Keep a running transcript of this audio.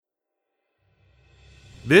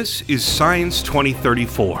This is Science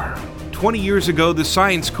 2034. 20 years ago, the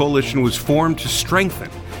Science Coalition was formed to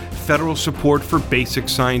strengthen federal support for basic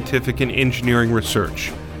scientific and engineering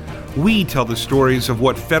research. We tell the stories of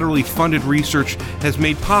what federally funded research has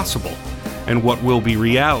made possible and what will be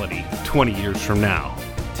reality 20 years from now.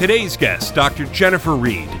 Today's guest, Dr. Jennifer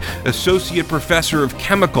Reed, Associate Professor of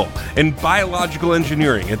Chemical and Biological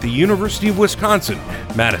Engineering at the University of Wisconsin,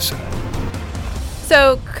 Madison.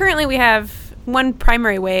 So currently we have one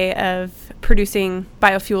primary way of producing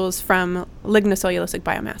biofuels from lignocellulosic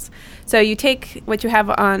biomass. So you take what you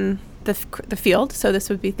have on the field. So this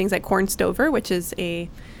would be things like corn stover, which is the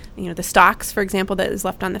stalks, for example, that is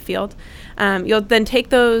left on the field. You'll then take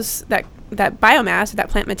that biomass, that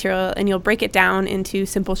plant material, and you'll break it down into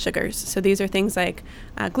simple sugars. So these are things like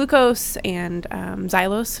glucose and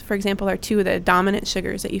xylose, for example, are two of the dominant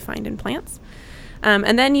sugars that you find in plants.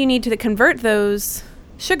 And then you need to convert those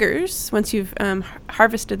sugars, once you've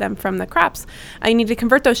harvested them from the crops, you need to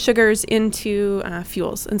convert those sugars into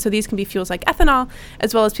fuels. And so these can be fuels like ethanol,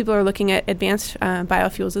 as well as people are looking at advanced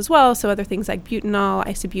biofuels as well. So other things like butanol,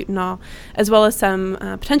 isobutanol, as well as some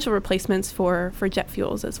potential replacements for jet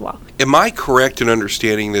fuels as well. Am I correct in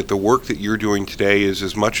understanding that the work that you're doing today is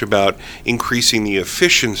as much about increasing the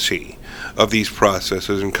efficiency of these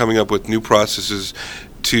processes and coming up with new processes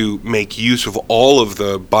to make use of all of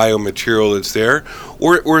the biomaterial that's there,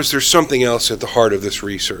 or is there something else at the heart of this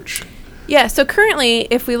research? Yeah, so currently,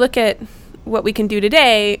 if we look at what we can do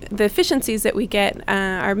today, the efficiencies that we get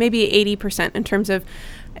are maybe 80% in terms of,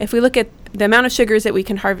 if we look at the amount of sugars that we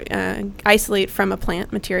can isolate from a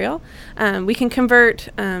plant material, we can convert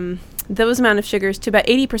those amount of sugars to about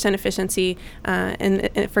 80% efficiency,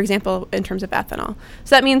 for example, in terms of ethanol.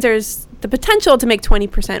 So that means there's the potential to make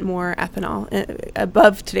 20% more ethanol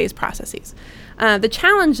above today's processes. The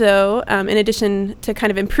challenge, though, in addition to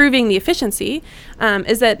kind of improving the efficiency,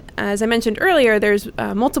 is that, as I mentioned earlier, there's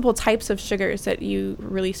multiple types of sugars that you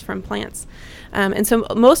release from plants. And so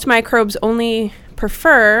most microbes only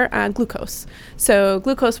prefer glucose. So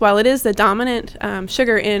glucose, while it is the dominant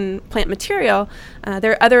sugar in plant material,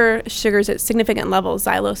 there are other sugars at significant levels,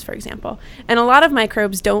 xylose, for example. And a lot of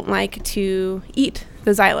microbes don't like to eat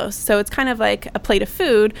the xylose. So it's kind of like a plate of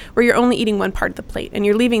food where you're only eating one part of the plate and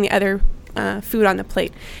you're leaving the other food on the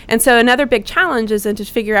plate. And so another big challenge is then to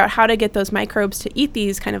figure out how to get those microbes to eat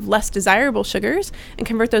these kind of less desirable sugars and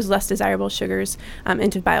convert those less desirable sugars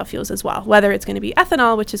into biofuels as well, whether it's going to be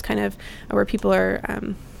ethanol, which is kind of where people are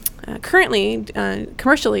currently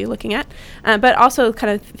commercially looking at, but also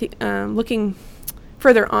kind of looking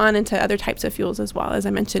further on into other types of fuels as well. As I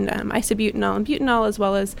mentioned, isobutanol and butanol, as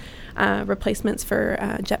well as replacements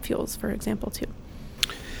for jet fuels, for example, too.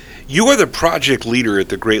 You are the project leader at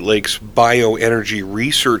the Great Lakes Bioenergy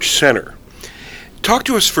Research Center. Talk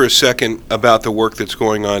to us for a second about the work that's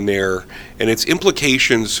going on there and its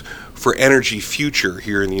implications for energy future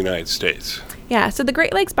here in the United States. Yeah, so the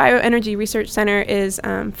Great Lakes Bioenergy Research Center is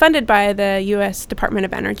funded by the U.S. Department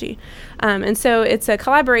of Energy. And so it's a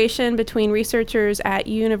collaboration between researchers at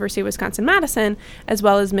University of Wisconsin-Madison as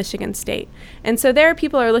well as Michigan State. And so there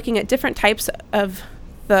people are looking at different types of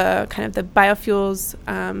the kind of the biofuels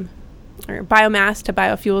or biomass to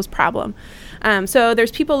biofuels problem. So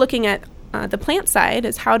there's people looking at the plant side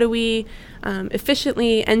as how do we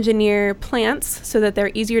efficiently engineer plants so that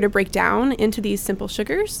they're easier to break down into these simple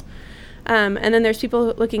sugars. And then there's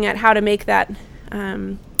people looking at how to make that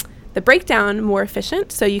the breakdown more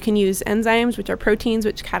efficient. So you can use enzymes, which are proteins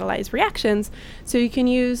which catalyze reactions. So you can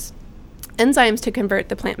use enzymes to convert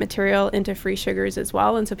the plant material into free sugars as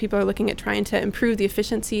well. And so people are looking at trying to improve the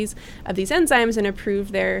efficiencies of these enzymes and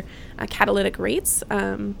improve their catalytic rates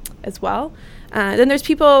as well. Then there's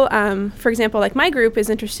people, for example, like my group is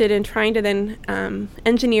interested in trying to then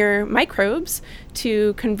engineer microbes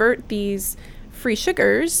to convert these free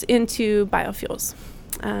sugars into biofuels.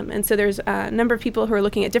 And so there's a number of people who are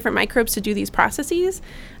looking at different microbes to do these processes.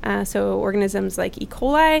 So organisms like E.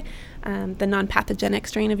 coli, the non-pathogenic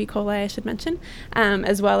strain of E. coli, I should mention,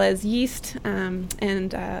 as well as yeast and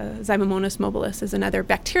Zymomonas mobilis is another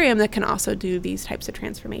bacterium that can also do these types of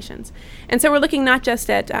transformations. And so we're looking not just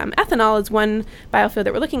at ethanol as one biofuel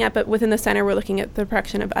that we're looking at, but within the center we're looking at the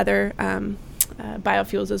production of other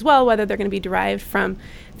biofuels as well, whether they're going to be derived from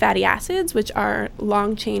fatty acids, which are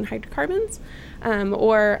long-chain hydrocarbons,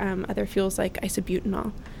 or other fuels like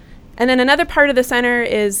isobutanol. And then another part of the center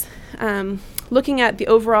is looking at the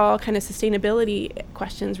overall kind of sustainability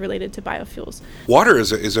questions related to biofuels. Water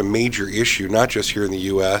is a major issue, not just here in the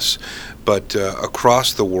U.S., but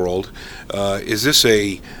across the world. Is this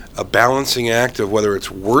a a balancing act of whether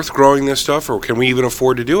it's worth growing this stuff or can we even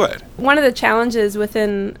afford to do it? One of the challenges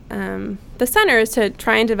within the center is to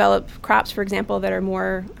try and develop crops, for example, that are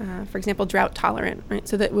more, for example, drought tolerant, right?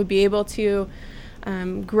 So that would be able to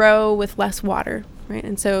grow with less water, right?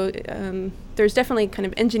 And so there's definitely kind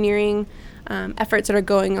of engineering efforts that are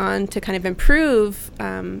going on to kind of improve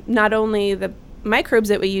not only the microbes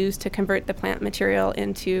that we use to convert the plant material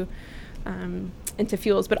into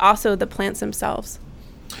fuels, but also the plants themselves.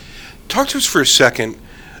 Talk to us for a second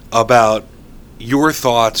about your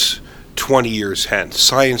thoughts 20 years hence.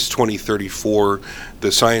 Science 2034,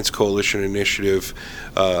 the Science Coalition Initiative,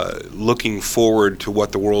 looking forward to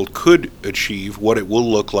what the world could achieve, what it will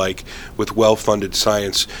look like with well-funded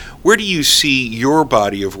science. Where do you see your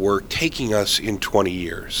body of work taking us in 20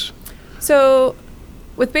 years? So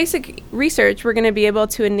with basic research, we're going to be able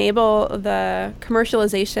to enable the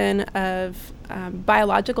commercialization of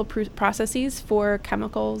biological processes for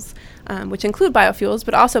chemicals, which include biofuels,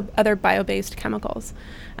 but also other bio-based chemicals.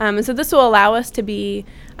 And so this will allow us to be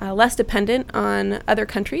less dependent on other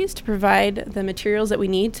countries to provide the materials that we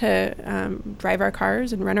need to drive our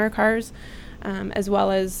cars and run our cars, as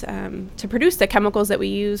well as to produce the chemicals that we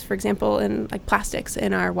use, for example, in like plastics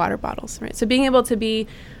in our water bottles. Right. So being able to be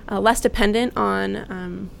less dependent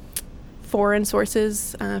on foreign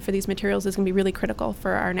sources for these materials is going to be really critical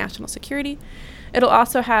for our national security. It'll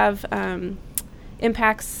also have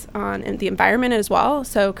impacts on the environment as well.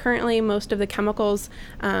 So currently most of the chemicals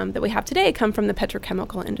that we have today come from the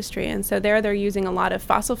petrochemical industry. And so they're using a lot of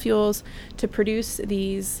fossil fuels to produce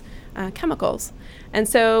these chemicals. And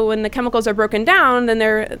so when the chemicals are broken down, then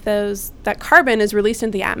that carbon is released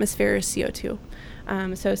into the atmosphere as CO2.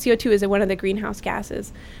 So CO2 is one of the greenhouse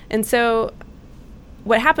gases. And so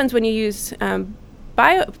what happens when you use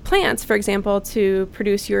plants, for example, to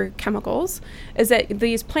produce your chemicals is that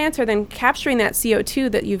these plants are then capturing that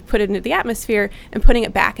CO2 that you've put into the atmosphere and putting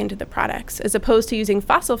it back into the products, as opposed to using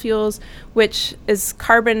fossil fuels, which is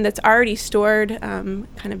carbon that's already stored kind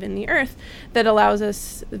of in the earth that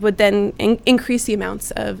would then increase the amounts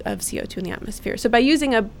of CO2 in the atmosphere. So by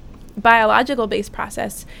using a biological-based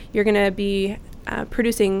process, you're going to be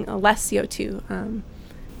producing less CO2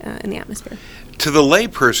 in the atmosphere. To the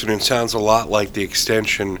layperson, it sounds a lot like the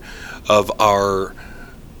extension of our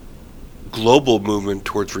global movement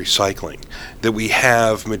towards recycling, that we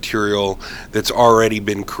have material that's already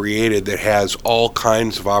been created that has all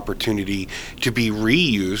kinds of opportunity to be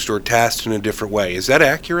reused or tasked in a different way. Is that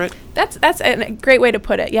accurate? That's a great way to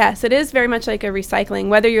put it. Yes, it is very much like a recycling,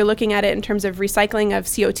 whether you're looking at it in terms of recycling of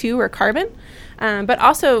CO2 or carbon. But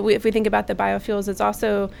also, if we think about the biofuels, it's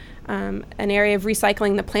also an area of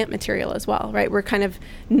recycling the plant material as well, right? We're kind of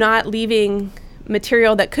not leaving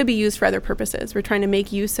material that could be used for other purposes. We're trying to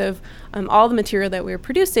make use of all the material that we're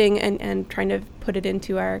producing and trying to put it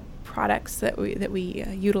into our products that we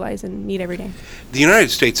utilize and need every day. The United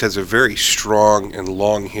States has a very strong and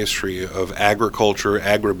long history of agriculture,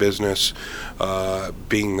 agribusiness,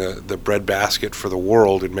 being the breadbasket for the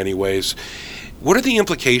world in many ways. What are the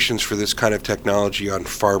implications for this kind of technology on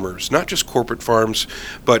farmers, not just corporate farms,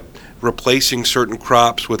 but replacing certain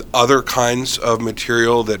crops with other kinds of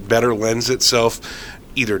material that better lends itself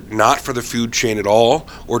either not for the food chain at all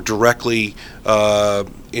or directly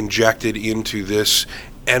injected into this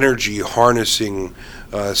energy harnessing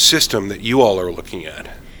system that you all are looking at?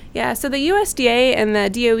 Yeah, so the USDA and the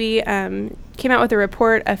DOE came out with a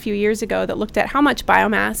report a few years ago that looked at how much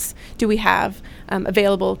biomass do we have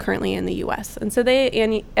available currently in the U.S. And so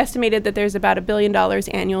they estimated that there's about $1 billion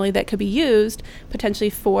annually that could be used potentially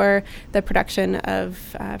for the production of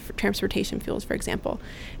for transportation fuels, for example.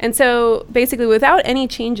 And so basically without any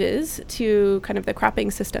changes to kind of the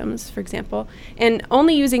cropping systems, for example, and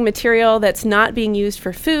only using material that's not being used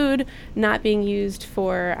for food, not being used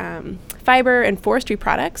for fiber and forestry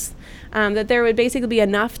products, that there would basically be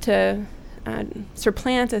enough to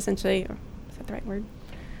supplant, essentially, is that the right word?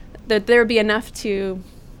 That there would be enough to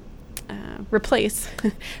replace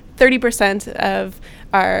 30% of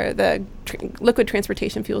the liquid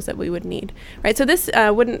transportation fuels that we would need, right? So this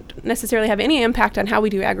wouldn't necessarily have any impact on how we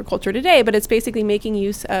do agriculture today, but it's basically making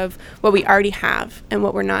use of what we already have and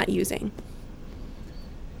what we're not using.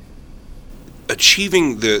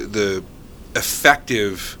 Achieving the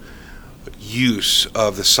effective use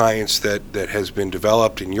of the science that has been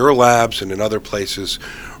developed in your labs and in other places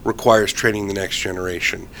requires training the next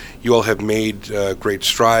generation. You all have made great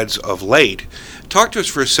strides of late. Talk to us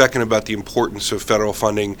for a second about the importance of federal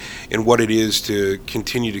funding and what it is to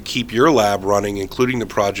continue to keep your lab running, including the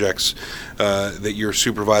projects that you're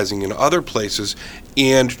supervising in other places,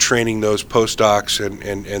 and training those postdocs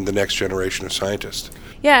and the next generation of scientists.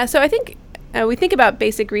 Yeah, so I think we think about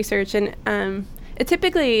basic research, and it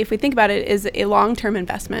typically, if we think about it, is a long-term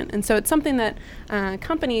investment. And so it's something that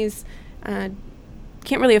companies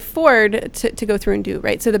can't really afford to go through and do,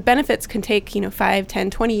 right? So the benefits can take, 5, 10,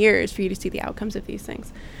 20 years for you to see the outcomes of these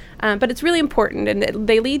things. But it's really important, and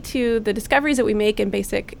they lead to the discoveries that we make in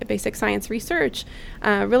basic science research.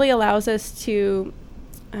 Really allows us to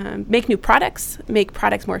make new products, make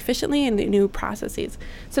products more efficiently, and new processes.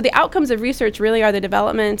 So the outcomes of research really are the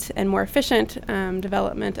development and more efficient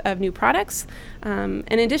development of new products. In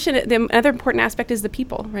addition, the other important aspect is the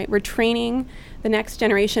people, right? We're training the next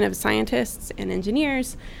generation of scientists and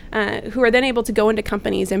engineers who are then able to go into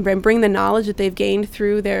companies and bring the knowledge that they've gained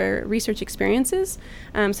through their research experiences.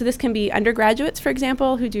 So this can be undergraduates, for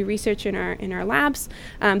example, who do research in our labs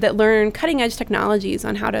that learn cutting-edge technologies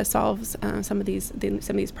on how to solve some of these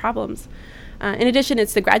problems. In addition,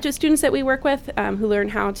 it's the graduate students that we work with who learn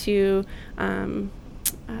how to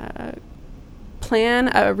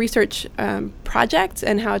plan a research project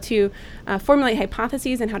and how to formulate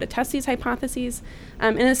hypotheses and how to test these hypotheses.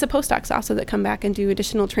 And it's the postdocs also that come back and do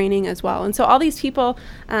additional training as well. And so all these people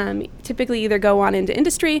typically either go on into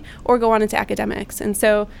industry or go on into academics. And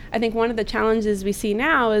so I think one of the challenges we see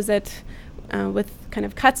now is that with kind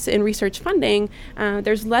of cuts in research funding,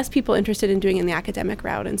 there's less people interested in doing in the academic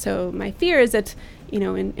route. And so my fear is that,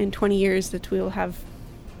 in 20 years that we'll have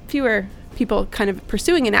fewer people kind of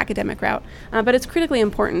pursuing an academic route. But it's critically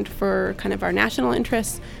important for kind of our national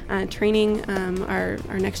interests, training our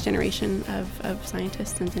next generation of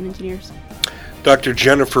scientists and engineers. Dr.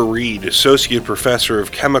 Jennifer Reed, Associate Professor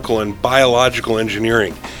of Chemical and Biological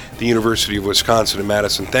Engineering at the University of Wisconsin in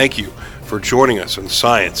Madison. Thank you for joining us on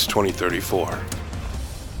Science 2034.